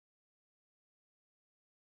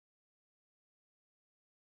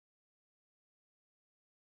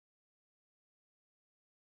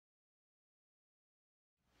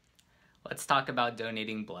Let's talk about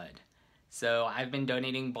donating blood. So I've been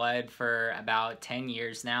donating blood for about 10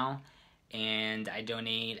 years now, and I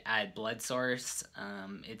donate at Blood Source.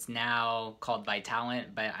 It's now called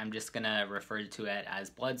Vitalant, but I'm just gonna refer to it as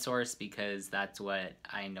Blood Source because that's what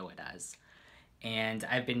I know it as. And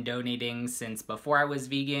I've been donating since before I was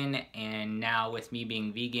vegan, and now with me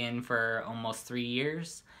being vegan for almost 3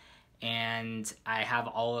 years. And I have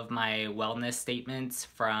all of my wellness statements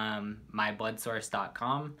from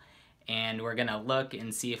mybloodsource.com, and we're gonna look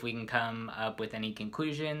and see if we can come up with any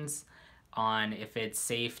conclusions on if it's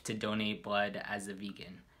safe to donate blood as a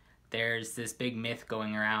vegan. There's this big myth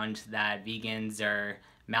going around that vegans are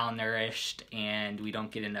malnourished and we don't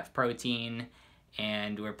get enough protein,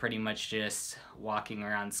 and we're pretty much just walking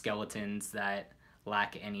around skeletons that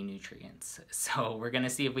lack any nutrients. So we're gonna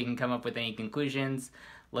see if we can come up with any conclusions,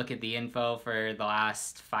 look at the info for the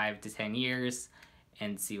last 5 to 10 years,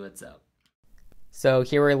 and see what's up. So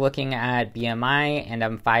here we're looking at BMI, and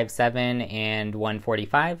I'm 5'7" and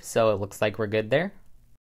 145, so it looks like we're good there.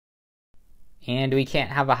 And we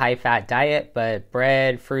can't have a high-fat diet, but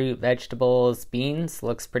bread, fruit, vegetables, beans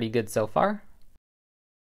looks pretty good so far.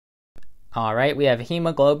 Alright, we have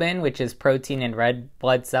hemoglobin, which is protein in red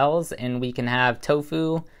blood cells, and we can have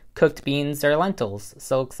tofu, cooked beans, or lentils,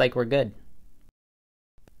 so it looks like we're good.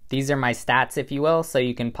 These are my stats, if you will, so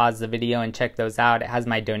you can pause the video and check those out. It has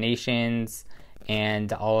my donations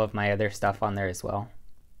and all of my other stuff on there as well.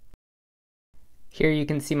 Here you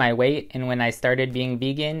can see my weight and when I started being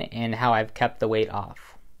vegan and how I've kept the weight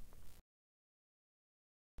off.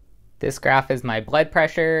 This graph is my blood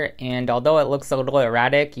pressure, and although it looks a little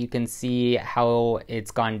erratic, you can see how it's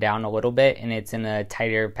gone down a little bit and it's in a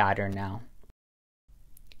tighter pattern now.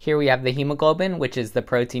 Here we have the hemoglobin, which is the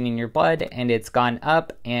protein in your blood, and it's gone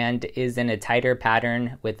up and is in a tighter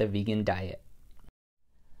pattern with a vegan diet.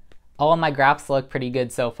 All of my graphs look pretty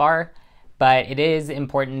good so far, but it is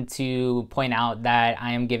important to point out that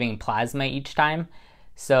I am giving plasma each time.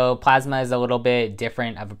 So plasma is a little bit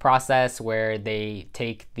different of a process where they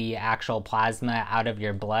take the actual plasma out of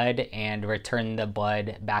your blood and return the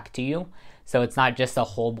blood back to you. So it's not just a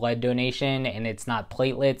whole blood donation, and it's not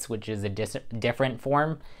platelets, which is a different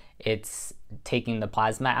form. It's taking the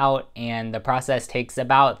plasma out, and the process takes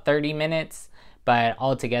about 30 minutes, but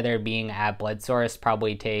altogether being at Blood Source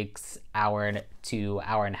probably takes hour to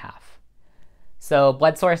hour and a half. So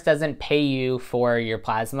Blood Source doesn't pay you for your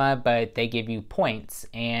plasma, but they give you points,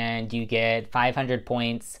 and you get 500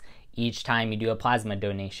 points each time you do a plasma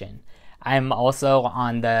donation. I'm also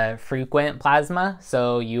on the frequent plasma,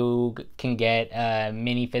 so you can get a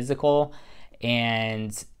mini physical,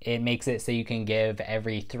 and it makes it so you can give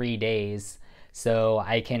every 3 days. So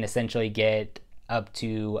I can essentially get up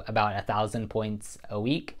to about 1,000 points a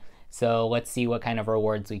week. So let's see what kind of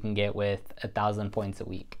rewards we can get with 1,000 points a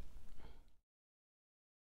week.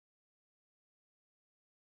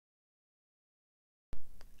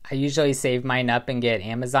 I usually save mine up and get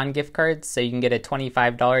Amazon gift cards, so you can get a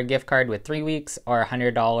 $25 gift card with 3 weeks or a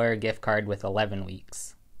 $100 gift card with 11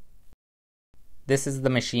 weeks. This is the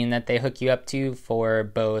machine that they hook you up to for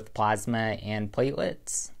both plasma and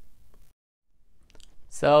platelets.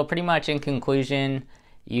 So pretty much in conclusion,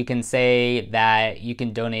 you can say that you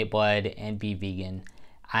can donate blood and be vegan.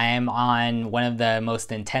 I am on one of the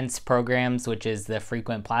most intense programs, which is the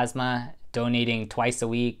frequent plasma, donating twice a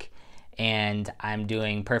week, and I'm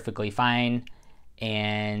doing perfectly fine.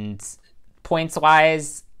 And points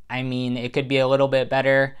wise, I mean, it could be a little bit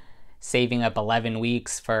better. Saving up 11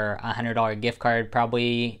 weeks for a $100 gift card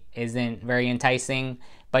probably isn't very enticing,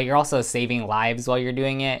 but you're also saving lives while you're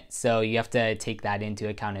doing it, so you have to take that into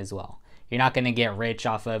account as well. You're not going to get rich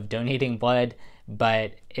off of donating blood,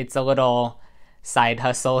 but it's a little side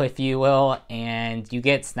hustle, if you will, and you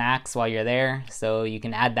get snacks while you're there, so you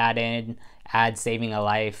can add that in, add saving a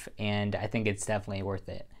life, and I think it's definitely worth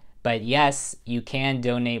it. But yes, you can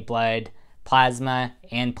donate blood, plasma,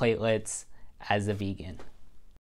 and platelets as a vegan.